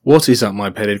What is up, my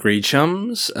pedigree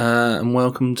chums, and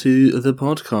welcome to the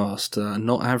podcast,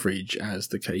 not average, as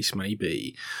the case may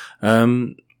be.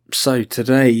 So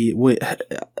today,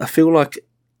 I feel like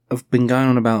I've been going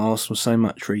on about Arsenal so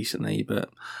much recently, but,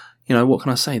 you know, what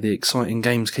can I say? The exciting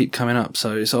games keep coming up,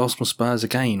 so it's Arsenal Spurs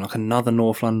again, like another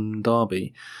North London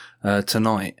derby,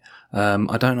 tonight.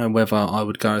 I don't know whether I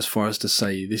would go as far as to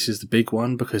say this is the big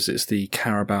one, because it's the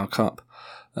Carabao Cup,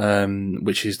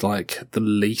 which is like the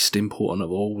least important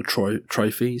of all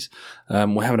trophies.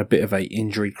 We're having a bit of a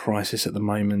injury crisis at the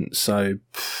moment, so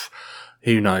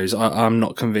who knows? I'm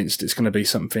not convinced it's going to be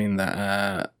something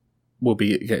that will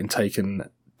be getting taken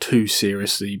too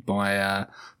seriously by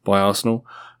Arsenal.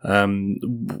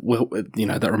 Well, you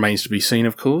know, that remains to be seen,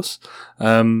 of course.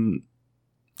 I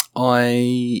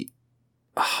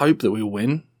hope that we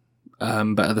win,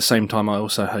 but at the same time, I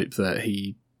also hope that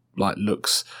he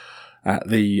looks at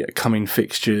the coming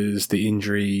fixtures, the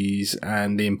injuries,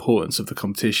 and the importance of the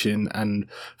competition, and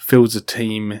fields a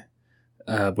team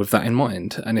with that in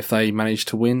mind. And if they manage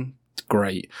to win,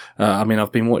 great. I mean, I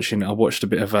watched a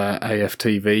bit of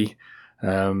AFTV,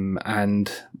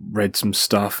 and read some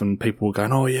stuff, and people were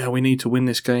going, "Oh yeah, we need to win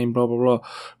this game, blah blah blah.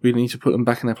 We need to put them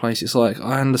back in their place." It's like,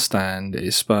 I understand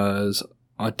it's Spurs.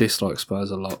 I dislike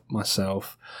Spurs a lot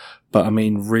myself, but I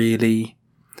mean, really.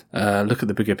 Look at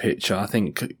the bigger picture. I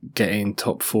think getting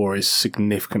top four is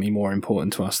significantly more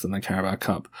important to us than the Carabao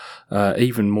Cup.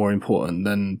 Even more important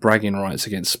than bragging rights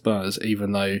against Spurs,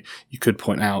 even though you could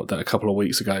point out that a couple of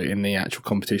weeks ago in the actual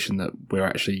competition that we're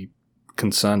actually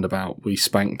concerned about, we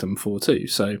spanked them 4-2.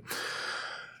 So,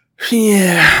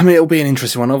 yeah, I mean, it'll be an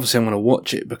interesting one. Obviously, I'm going to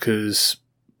watch it because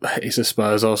it's a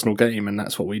Spurs-Arsenal game and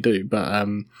that's what we do. But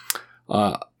I'm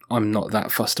not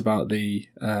that fussed about the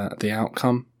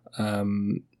outcome.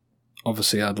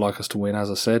 Obviously, I'd like us to win, as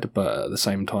I said, but at the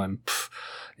same time,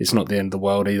 it's not the end of the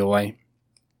world either way.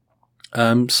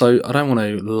 So I don't want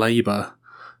to labour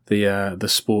the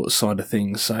sports side of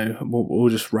things, so we'll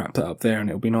just wrap that up there,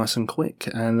 and it'll be nice and quick,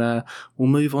 and we'll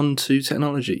move on to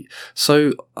technology.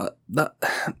 So that,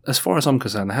 as far as I'm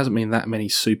concerned, there hasn't been that many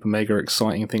super mega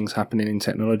exciting things happening in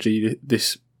technology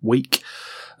this week.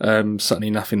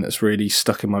 Certainly nothing that's really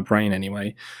stuck in my brain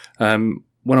anyway.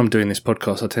 When I'm doing this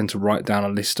podcast, I tend to write down a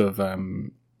list of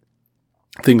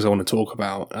things I want to talk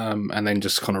about, and then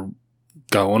just kind of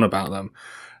go on about them.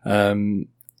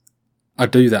 I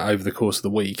do that over the course of the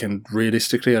week, and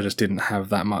realistically, I just didn't have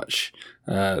that much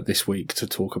this week to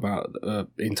talk about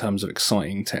in terms of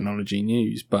exciting technology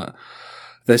news. But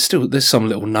there's some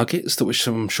little nuggets which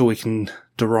I'm sure we can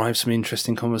derive some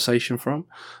interesting conversation from.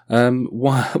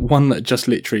 One that just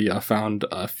literally I found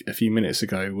a few minutes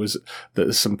ago was that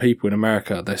there's some people in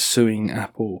America, they're suing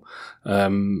Apple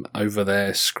over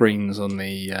their screens on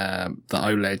the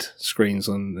OLED screens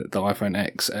on the iPhone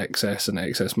X, XS and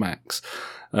XS Max.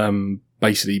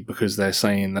 Basically because they're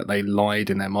saying that they lied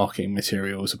in their marketing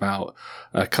materials about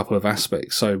a couple of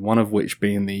aspects. So one of which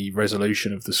being the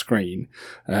resolution of the screen,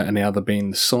 and the other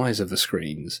being the size of the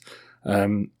screens.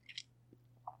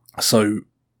 So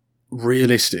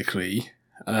realistically,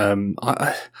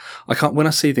 I can't, when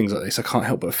I see things like this, I can't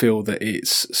help but feel that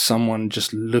it's someone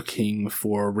just looking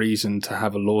for a reason to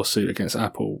have a lawsuit against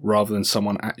Apple rather than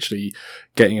someone actually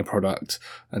getting a product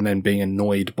and then being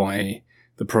annoyed by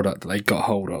the product that they got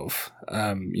hold of.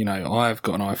 You know, I've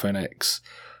got an iPhone X.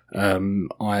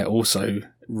 I also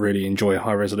really enjoy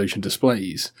high resolution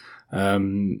displays.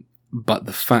 But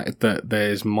the fact that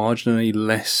there's marginally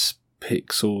less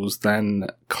pixels than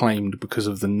claimed because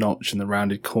of the notch and the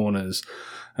rounded corners,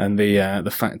 and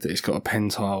the fact that it's got a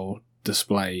pentile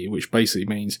display, which basically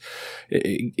means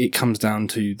it comes down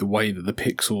to the way that the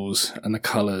pixels and the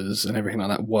colours and everything like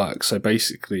that work. So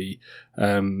basically,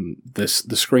 the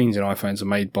screens in iPhones are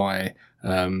made by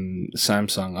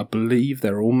Samsung. I believe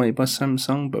they're all made by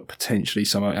Samsung, but potentially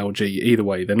some are LG. Either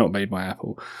way, they're not made by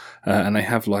Apple. And they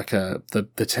have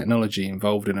the technology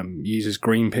involved in them uses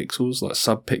green pixels, like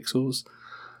sub-pixels,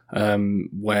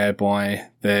 whereby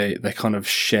they're kind of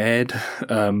shared,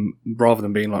 rather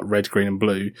than being like red, green and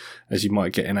blue, as you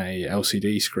might get in a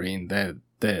LCD screen. They're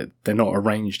not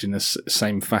arranged in the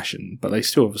same fashion, but they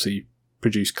still obviously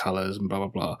produce colours and blah, blah,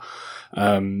 blah.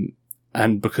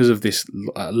 And because of this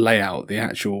layout, the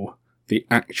actual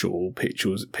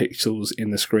pixels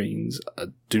in the screens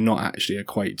do not actually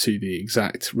equate to the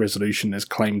exact resolution as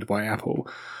claimed by Apple.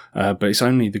 But it's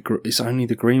only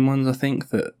the green ones, I think,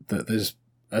 that there's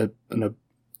trying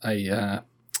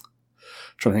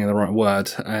to think of the right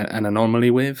word, an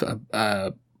anomaly with,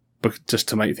 just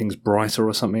to make things brighter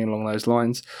or something along those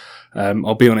lines.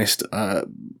 I'll be honest,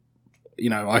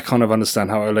 I kind of understand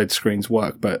how OLED screens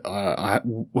work, but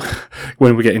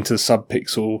when we get into the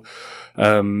sub-pixel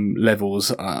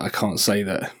levels, I can't say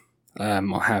that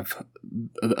I have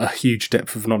a huge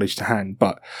depth of knowledge to hand.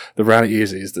 But the reality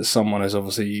is that someone has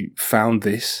obviously found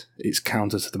this. It's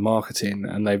counter to the marketing,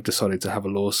 and they've decided to have a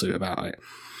lawsuit about it.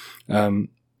 And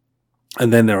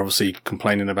then they're obviously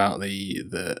complaining about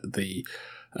the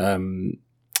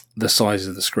size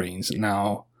of the screens.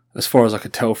 Now, as far as I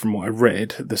could tell from what I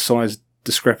read, the size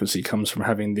discrepancy comes from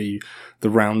having the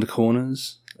round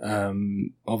corners.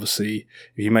 Obviously,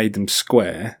 if you made them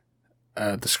square,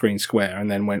 the screen square,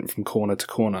 and then went from corner to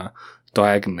corner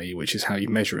diagonally, which is how you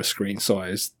measure a screen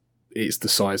size, it's the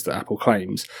size that Apple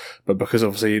claims. But because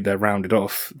obviously they're rounded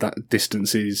off, that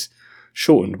distance is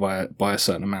shortened by a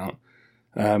certain amount.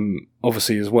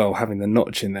 Obviously, as well, having the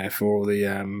notch in there for all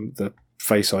the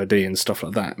Face ID and stuff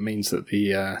like that means that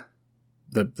the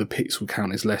pixel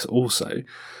count is less also.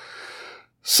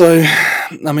 So,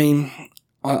 I mean,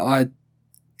 I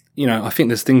think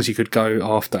there's things you could go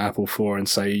after Apple for and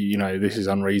say, this is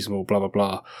unreasonable, blah,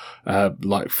 blah, blah.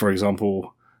 Like, for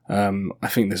example, I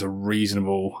think there's a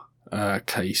reasonable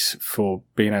case for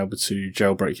being able to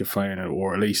jailbreak your phone,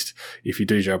 or at least if you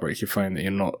do jailbreak your phone, that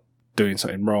you're not doing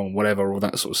something wrong, whatever, all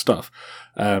that sort of stuff.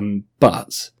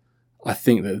 But I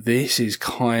think that this is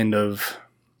kind of,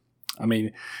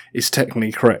 it's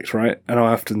technically correct, right? And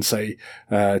I often say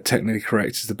technically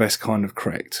correct is the best kind of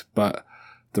correct. But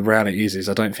the reality is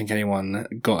I don't think anyone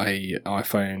got a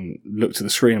iPhone, looked at the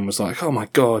screen and was like, oh my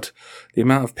God, the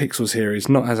amount of pixels here is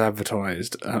not as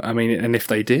advertised. And if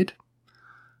they did,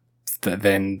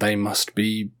 then they must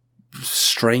be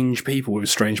strange people with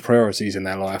strange priorities in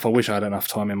their life. I wish I had enough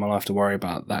time in my life to worry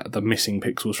about that, the missing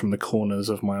pixels from the corners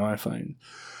of my iPhone.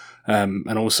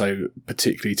 And also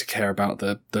particularly to care about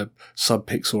the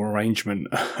sub-pixel arrangement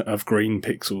of green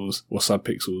pixels or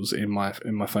sub-pixels in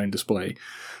my phone display.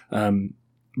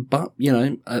 But,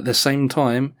 at the same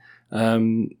time,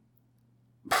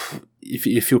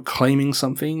 if you're claiming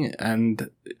something and,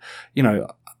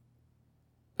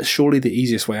 surely the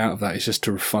easiest way out of that is just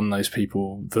to refund those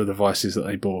people the devices that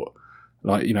they bought.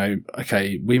 Like,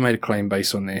 okay, we made a claim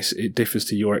based on this. It differs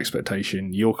to your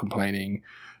expectation. You're complaining.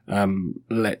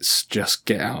 Let's just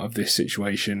get out of this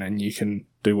situation and you can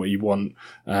do what you want.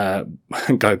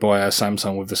 Go buy a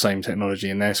Samsung with the same technology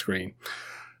in their screen.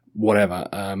 Whatever.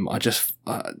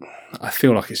 I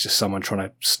feel like it's just someone trying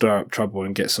to stir up trouble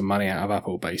and get some money out of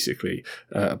Apple, basically.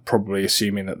 Probably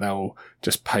assuming that they'll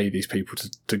just pay these people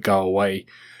to go away,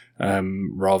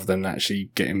 rather than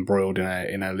actually get embroiled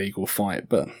in a legal fight.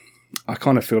 But I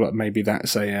kind of feel like maybe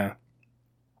that's a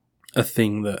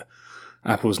thing that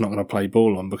Apple's not going to play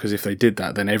ball on, because if they did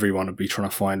that, then everyone would be trying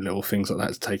to find little things like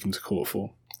that to take them to court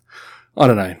for. I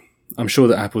don't know. I'm sure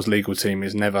that Apple's legal team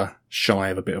is never shy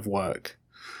of a bit of work.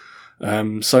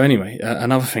 So anyway,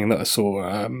 another thing that I saw,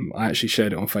 I actually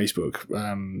shared it on Facebook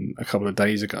a couple of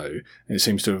days ago, and it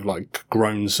seems to have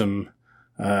grown some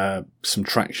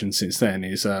traction since then,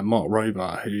 is Mark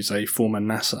Rober, who's a former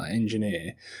NASA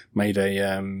engineer, made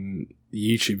a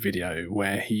YouTube video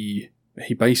where he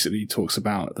basically talks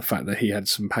about the fact that he had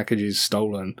some packages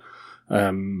stolen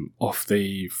off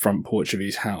the front porch of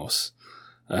his house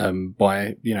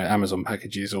by Amazon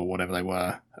packages or whatever they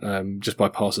were, just by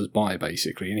passers-by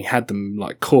basically, and he had them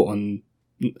caught on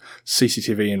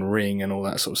CCTV and Ring and all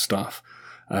that sort of stuff,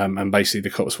 and basically the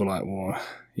cops were like, well,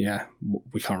 yeah,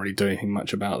 we can't really do anything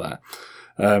much about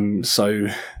that. So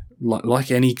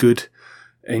like any good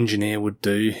engineer would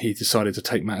do, he decided to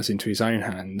take matters into his own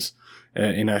hands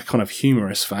in a kind of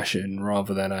humorous fashion,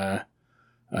 rather than a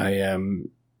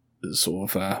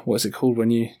sort of what's it called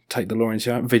when you take the law into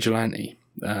your own, vigilante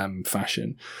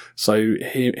fashion. So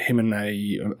him and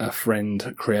a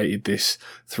friend created this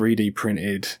 3D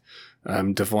printed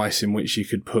device in which you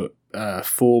could put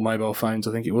 4 mobile phones,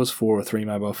 I think it was 4 or 3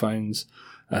 mobile phones.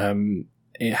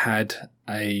 It had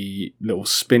a little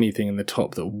spinny thing in the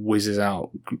top that whizzes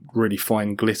out really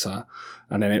fine glitter,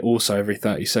 and then it also every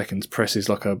 30 seconds presses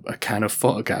like a can of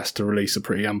fodder gas to release a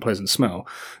pretty unpleasant smell.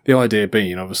 The idea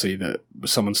being obviously that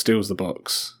someone steals the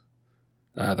box,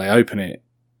 they open it,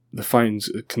 the phones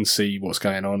can see what's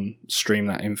going on, stream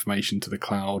that information to the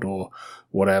cloud or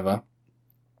whatever,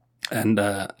 and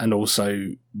also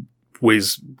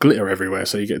whiz glitter everywhere,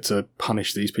 so you get to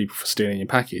punish these people for stealing your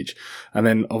package. And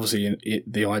then obviously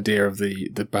the idea of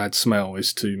the bad smell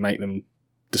is to make them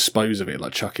dispose of it,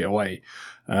 chuck it away,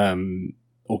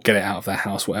 or get it out of their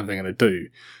house, whatever they're going to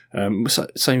do.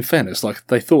 So in fairness,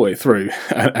 they thought it through,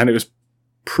 and it was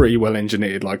pretty well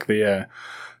engineered.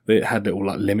 it had little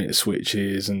like limit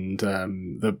switches, and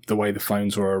the way the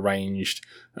phones were arranged,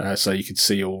 so you could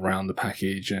see all around the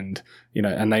package, and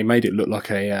and they made it look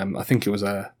like I think it was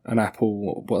an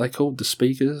Apple, what are they called, the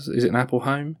speakers? Is it an Apple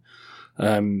Home?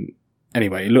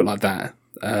 Anyway, it looked like that.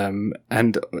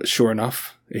 And sure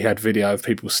enough, he had video of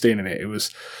people stealing it. It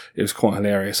was quite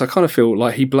hilarious. I kind of feel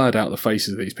like he blurred out the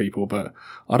faces of these people, but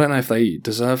I don't know if they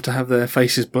deserve to have their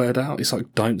faces blurred out. It's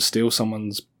like, don't steal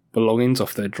someone's belongings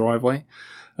off their driveway.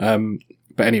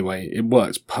 But anyway, it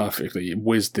worked perfectly. It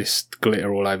whizzed this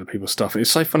glitter all over people's stuff. And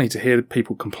it's so funny to hear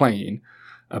people complain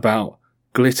about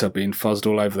glitter being fuzzed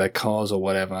all over their cars or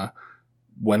whatever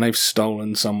when they've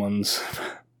stolen someone's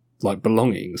like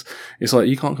belongings. It's like,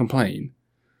 you can't complain.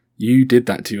 You did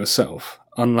that to yourself.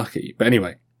 Unlucky. But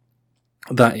anyway,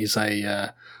 that is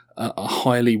a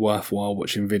highly worthwhile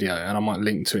watching video, and I might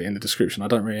link to it in the description. I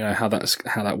don't really know how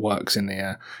that works in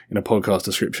a podcast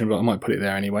description, but I might put it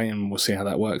there anyway, and we'll see how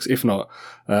that works. If not,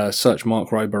 search Mark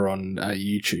Rober on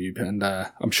YouTube, and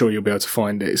I'm sure you'll be able to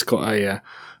find it. It's got a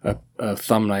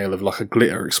thumbnail of like a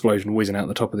glitter explosion whizzing out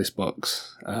the top of this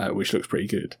box, which looks pretty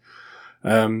good.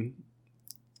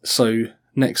 So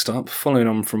next up, following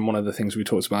on from one of the things we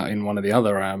talked about in one of the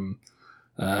other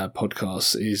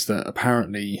podcasts, is that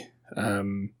apparently,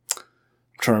 I'm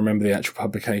trying to remember the actual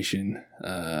publication,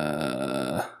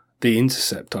 The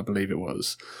Intercept, I believe it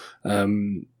was,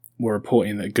 were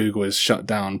reporting that Google has shut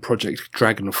down Project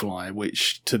Dragonfly,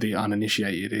 which to the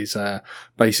uninitiated is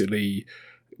basically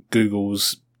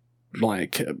Google's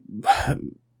like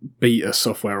beta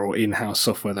software or in-house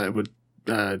software that it would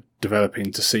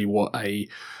developing to see what a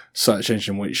search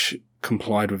engine which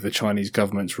complied with the Chinese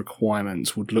government's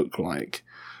requirements would look like.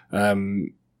 I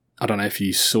don't know if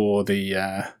you saw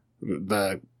the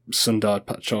Sundar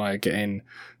Pichai getting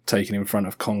taken in front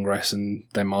of Congress and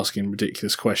them asking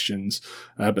ridiculous questions,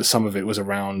 but some of it was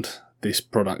around this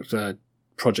product,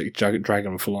 Project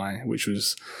Dragonfly, which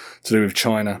was to do with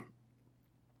China.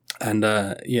 And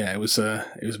it was a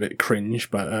bit cringe,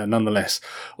 but nonetheless,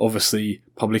 obviously,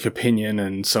 public opinion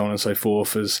and so on and so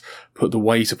forth has put the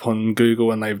weight upon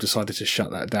Google, and they've decided to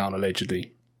shut that down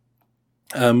allegedly.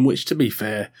 Which, to be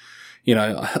fair,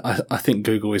 I think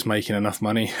Google is making enough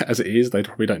money as it is. They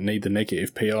probably don't need the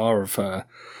negative PR of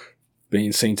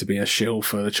being seen to be a shill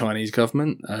for the Chinese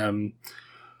government.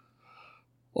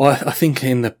 I think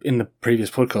in the previous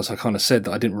podcast I kind of said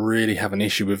that I didn't really have an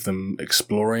issue with them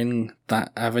exploring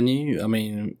that avenue. I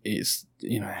mean, it's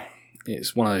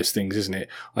one of those things, isn't it?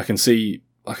 I can see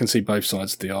both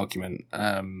sides of the argument.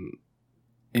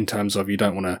 In terms of, you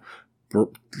don't want to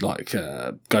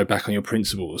go back on your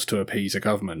principles to appease a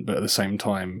government, but at the same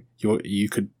time you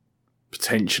could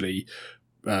potentially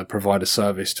provide a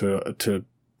service to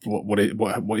what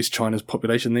is China's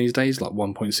population these days, like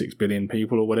 1.6 billion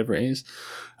people or whatever it is.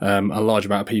 A large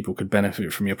amount of people could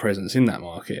benefit from your presence in that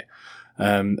market.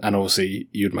 And obviously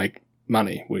you'd make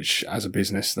money, which as a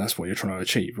business, that's what you're trying to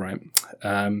achieve, right?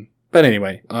 But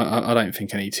anyway, I don't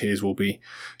think any tears will be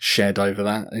shed over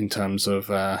that in terms of,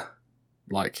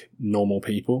 like normal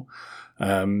people.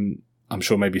 I'm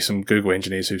sure maybe some Google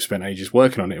engineers who've spent ages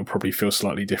working on it will probably feel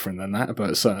slightly different than that,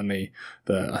 but certainly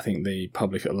I think the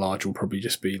public at large will probably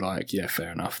just be like, yeah,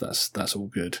 fair enough, that's all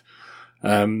good.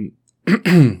 And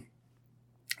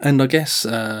I guess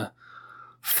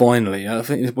finally, I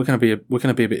think we're going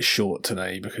to be a bit short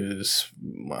today because,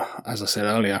 as I said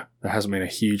earlier, there hasn't been a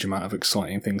huge amount of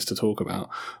exciting things to talk about.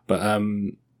 But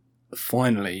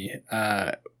finally,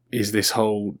 is this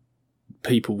whole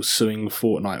people suing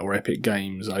Fortnite or Epic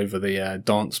Games over the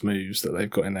dance moves that they've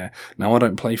got in there. Now, I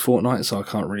don't play Fortnite, so I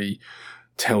can't really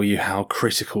tell you how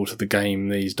critical to the game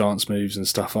these dance moves and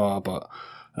stuff are, but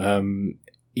I've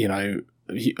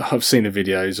seen the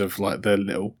videos of like the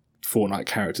little Fortnite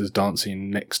characters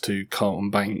dancing next to Carlton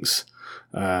Banks.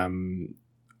 I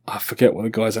forget what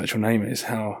the guy's actual name is.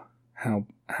 How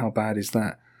bad is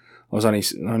that? I was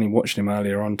only watching him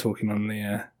earlier on, talking on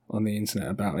the internet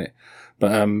about it,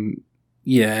 but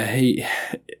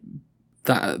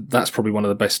that's probably one of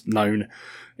the best known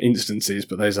instances,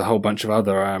 but there's a whole bunch of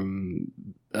other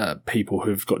people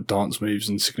who've got dance moves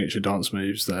and signature dance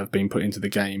moves that have been put into the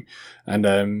game,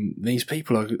 and these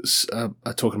people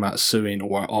are talking about suing,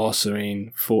 or are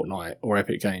suing Fortnite or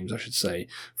Epic Games, I should say,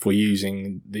 for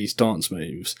using these dance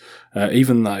moves,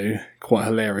 even though, quite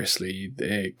hilariously,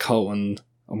 Carlton,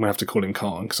 I'm going to have to call him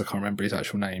Carlton because I can't remember his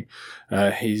actual name.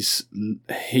 There's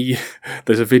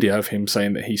a video of him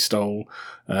saying that he stole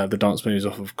the dance moves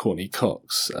off of Courtney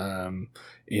Cox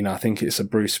I think it's a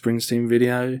Bruce Springsteen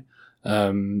video.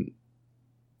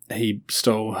 He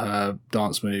stole her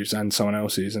dance moves and someone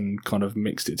else's and kind of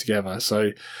mixed it together.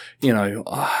 So,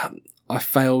 I I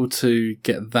fail to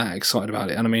get that excited about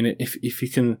it. And I mean, if you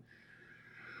can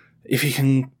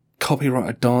copyright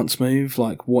a dance move,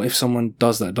 like what if someone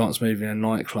does that dance move in a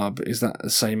nightclub? Is that the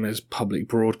same as public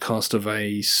broadcast of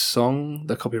a song,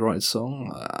 the copyrighted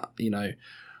song?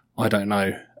 I don't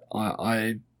know.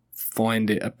 I find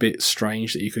it a bit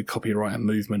strange that you could copyright a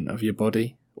movement of your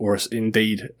body, or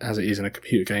indeed, as it is in a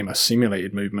computer game, a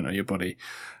simulated movement of your body.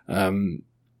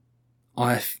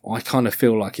 I kind of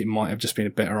feel like it might have just been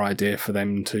a better idea for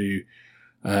them to,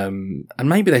 and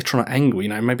maybe they're trying to angle,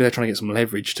 maybe they're trying to get some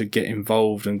leverage to get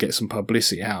involved and get some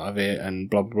publicity out of it and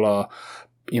blah, blah,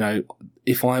 blah.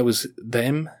 If I was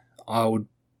them, I would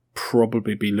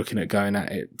probably be looking at going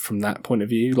at it from that point of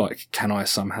view. Like, can I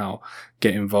somehow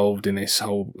get involved in this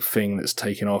whole thing that's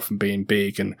taking off and being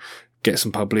big and get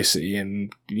some publicity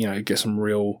and, get some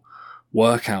real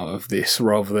work out of this,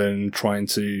 rather than trying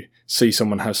to see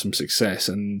someone have some success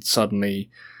and suddenly,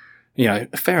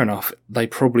 fair enough, they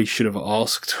probably should have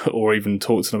asked or even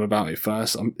talked to them about it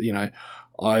first.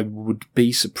 I would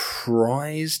be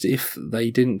surprised if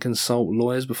they didn't consult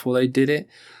lawyers before they did it.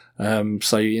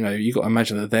 So you got to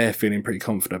imagine that they're feeling pretty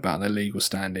confident about their legal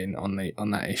standing on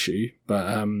that issue.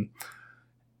 But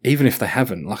even if they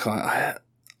haven't, like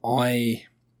I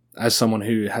as someone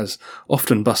who has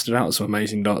often busted out some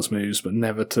amazing dance moves, but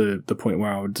never to the point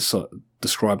where I would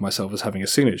describe myself as having a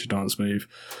signature dance move,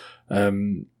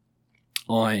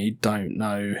 I don't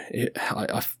know.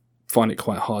 I find it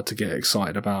quite hard to get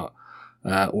excited about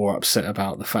or upset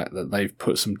about the fact that they've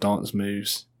put some dance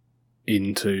moves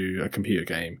into a computer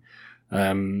game.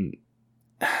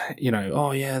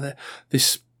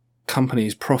 This company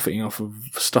is profiting off of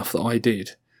stuff that I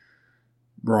did.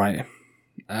 Right.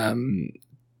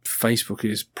 Facebook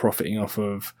is profiting off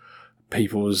of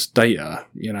people's data,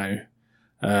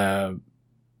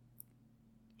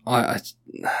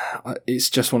 it's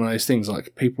just one of those things,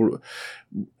 like, people,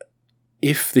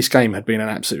 if this game had been an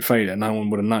absolute failure, no one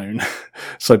would have known.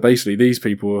 So basically, these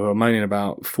people who are moaning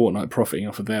about Fortnite profiting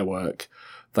off of their work,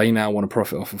 they now want to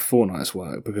profit off of Fortnite's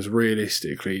work, because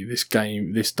realistically,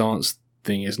 this dance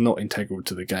thing is not integral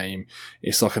to the game.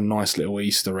 It's like a nice little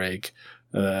Easter egg,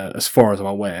 as far as I'm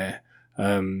aware,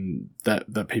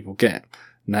 that people get.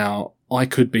 Now, I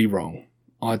could be wrong.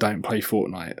 I don't play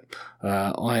Fortnite.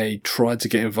 I tried to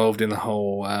get involved in the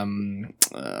whole, even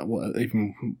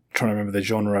trying to remember the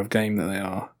genre of game that they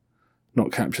are.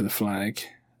 Not Capture the Flag.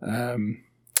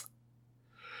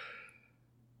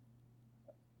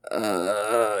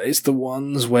 It's the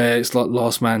ones where it's like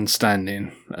Last Man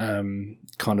Standing,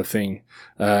 kind of thing.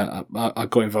 I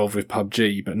got involved with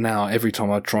PUBG, but now every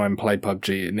time I try and play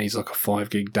PUBG, it needs like a 5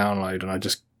 gig download, and I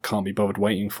just can't be bothered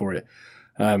waiting for it.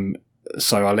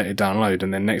 So I let it download,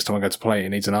 and then next time I go to play it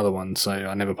needs another one, so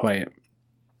I never play it.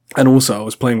 And also, I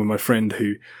was playing with my friend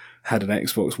who had an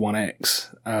Xbox One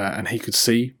X, and he could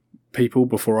see people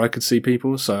before I could see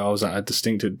people, so I was at a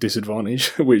distinct disadvantage,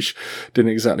 which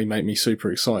didn't exactly make me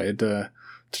super excited to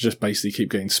just basically keep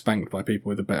getting spanked by people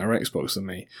with a better Xbox than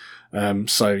me.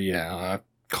 So yeah, I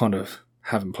kind of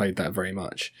haven't played that very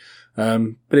much.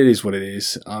 But it is what it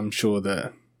is. I'm sure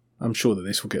that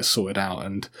this will get sorted out,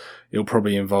 and it'll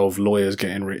probably involve lawyers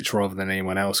getting rich rather than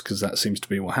anyone else, because that seems to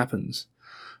be what happens.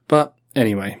 But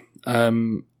anyway,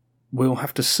 we'll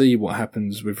have to see what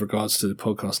happens with regards to the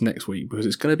podcast next week, because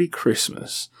it's going to be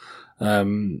Christmas.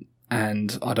 And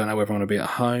I don't know whether I'm going to be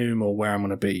at home or where I'm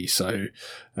going to be, so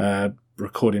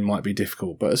recording might be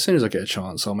difficult. But as soon as I get a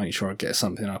chance, I'll make sure I get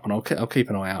something up, and I'll keep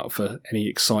an eye out for any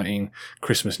exciting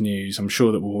Christmas news. I'm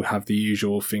sure that we'll have the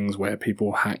usual things where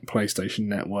people hack PlayStation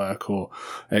Network or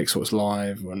Xbox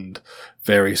Live, and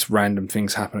various random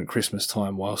things happen at Christmas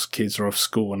time whilst kids are off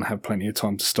school and have plenty of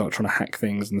time to start trying to hack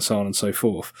things and so on and so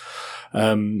forth.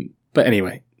 But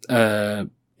anyway,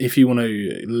 if you want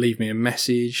to leave me a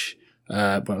message,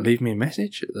 leave me a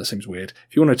message? That seems weird.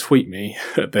 If you want to tweet me,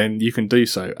 then you can do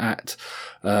so at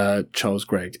Charles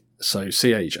Gregg. So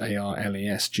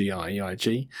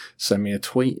CharlesGreig. Send me a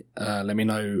tweet. Let me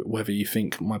know whether you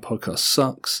think my podcast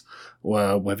sucks,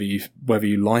 or whether you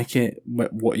like it,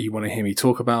 what you want to hear me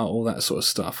talk about, all that sort of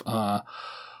stuff.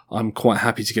 I'm quite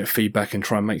happy to get feedback and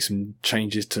try and make some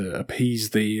changes to appease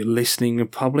the listening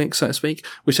public, so to speak,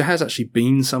 which there has actually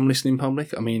been some listening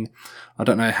public. I mean, I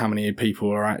don't know how many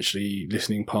people are actually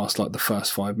listening past like the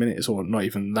first 5 minutes, or not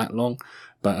even that long,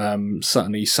 but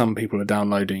certainly some people are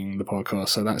downloading the podcast,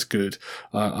 so that's good.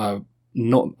 I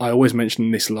always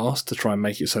mention this last to try and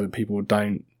make it so that people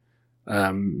don't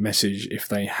message if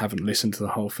they haven't listened to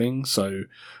the whole thing. So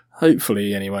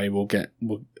hopefully, anyway, I'll get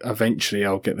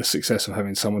the success of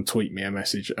having someone tweet me a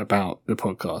message about the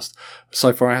podcast.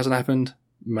 So far, it hasn't happened,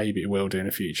 maybe it will do in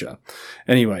the future.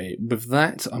 Anyway, with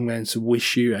that, I'm going to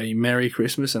wish you a Merry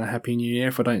Christmas and a Happy New Year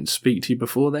if I don't speak to you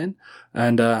before then,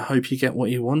 and hope you get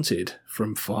what you wanted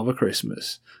from Father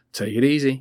Christmas. Take it easy.